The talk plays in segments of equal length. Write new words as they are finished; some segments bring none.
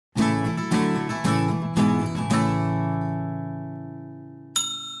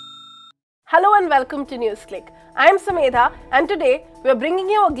Hello and welcome to Newsclick. I am Samedha and today we are bringing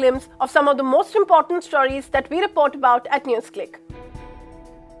you a glimpse of some of the most important stories that we report about at Newsclick.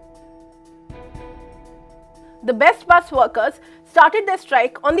 The Best Bus workers started their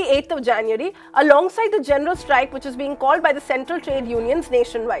strike on the 8th of January alongside the general strike which is being called by the central trade unions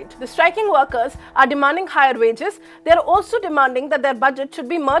nationwide. The striking workers are demanding higher wages. They are also demanding that their budget should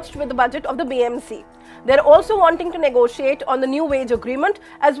be merged with the budget of the BMC. They are also wanting to negotiate on the new wage agreement,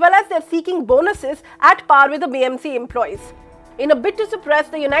 as well as they are seeking bonuses at par with the BMC employees. In a bid to suppress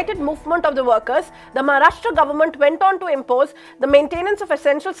the united movement of the workers, the Maharashtra government went on to impose the Maintenance of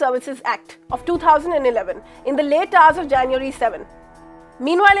Essential Services Act of 2011 in the late hours of January 7.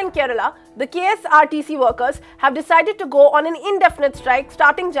 Meanwhile, in Kerala, the KSRTC workers have decided to go on an indefinite strike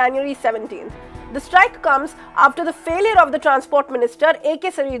starting January 17. The strike comes after the failure of the Transport Minister A.K.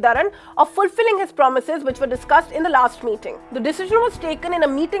 Sridharan of fulfilling his promises which were discussed in the last meeting. The decision was taken in a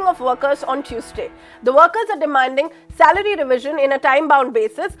meeting of workers on Tuesday. The workers are demanding salary revision in a time-bound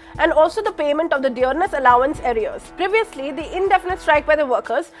basis and also the payment of the dearness allowance arrears. Previously, the indefinite strike by the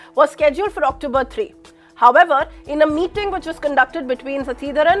workers was scheduled for October 3. However, in a meeting which was conducted between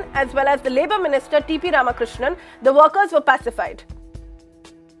Sridharan as well as the Labour Minister T.P. Ramakrishnan, the workers were pacified.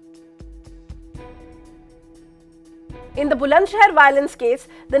 In the Bulandshahar violence case,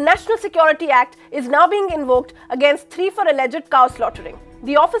 the National Security Act is now being invoked against 3 for alleged cow slaughtering.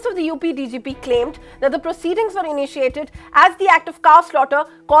 The office of the UP DGP claimed that the proceedings were initiated as the act of cow slaughter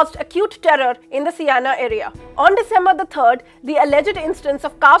caused acute terror in the Siana area. On December the 3rd, the alleged instance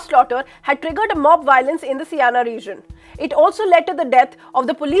of cow slaughter had triggered a mob violence in the Siana region. It also led to the death of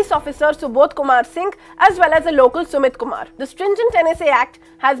the police officer Subodh Kumar Singh as well as the local Sumit Kumar. The stringent NSA Act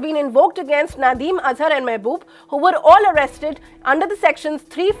has been invoked against Nadeem, Azhar and Mehboob, who were all arrested under the sections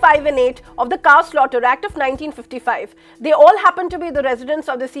 3, 5 and 8 of the Cow Slaughter Act of 1955. They all happen to be the residents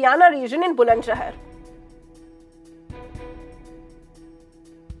of the Siana region in Bulandshahar.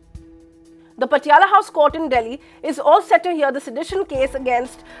 The Patiala House Court in Delhi is all set to hear the sedition case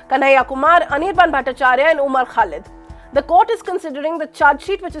against Kanhiaya Kumar, Anirban Bhattacharya and Umar Khalid. The court is considering the charge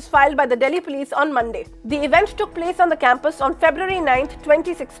sheet which is filed by the Delhi police on Monday. The event took place on the campus on February 9,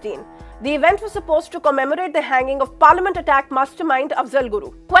 2016. The event was supposed to commemorate the hanging of Parliament attack mastermind Afzal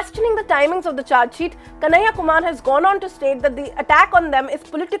Guru. Questioning the timings of the charge sheet, Kanhiaya Kumar has gone on to state that the attack on them is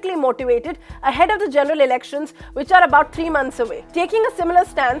politically motivated ahead of the general elections which are about 3 months away. Taking a similar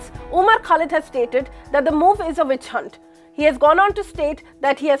stance, Umar Khalid has stated that the move is a witch hunt. He has gone on to state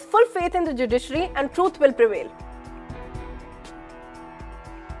that he has full faith in the judiciary and truth will prevail.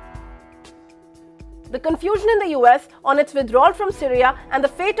 The confusion in the US on its withdrawal from Syria and the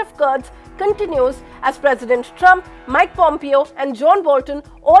fate of Kurds continues as President Trump, Mike Pompeo and John Bolton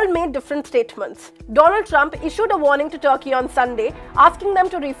all made different statements. Donald Trump issued a warning to Turkey on Sunday, asking them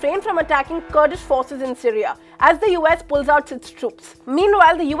to refrain from attacking Kurdish forces in Syria as the US pulls out its troops.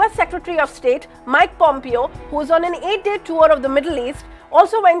 Meanwhile, the US Secretary of State, Mike Pompeo, who is on an 8-day tour of the Middle East,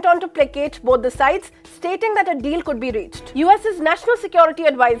 also went on to placate both the sides, stating that a deal could be reached. US's National Security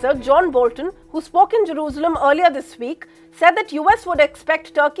Advisor John Bolton, who spoke in Jerusalem earlier this week, said that US would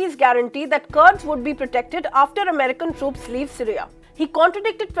expect Turkey's guarantee that Kurds would be protected after American troops leave Syria. He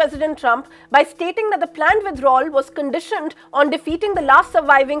contradicted President Trump by stating that the planned withdrawal was conditioned on defeating the last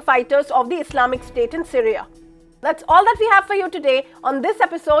surviving fighters of the Islamic State in Syria. That's all that we have for you today on this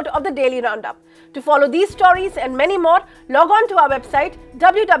episode of the Daily Roundup. To follow these stories and many more, log on to our website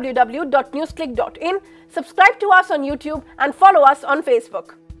www.newsclick.in, subscribe to us on YouTube and follow us on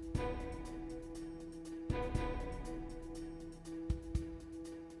Facebook.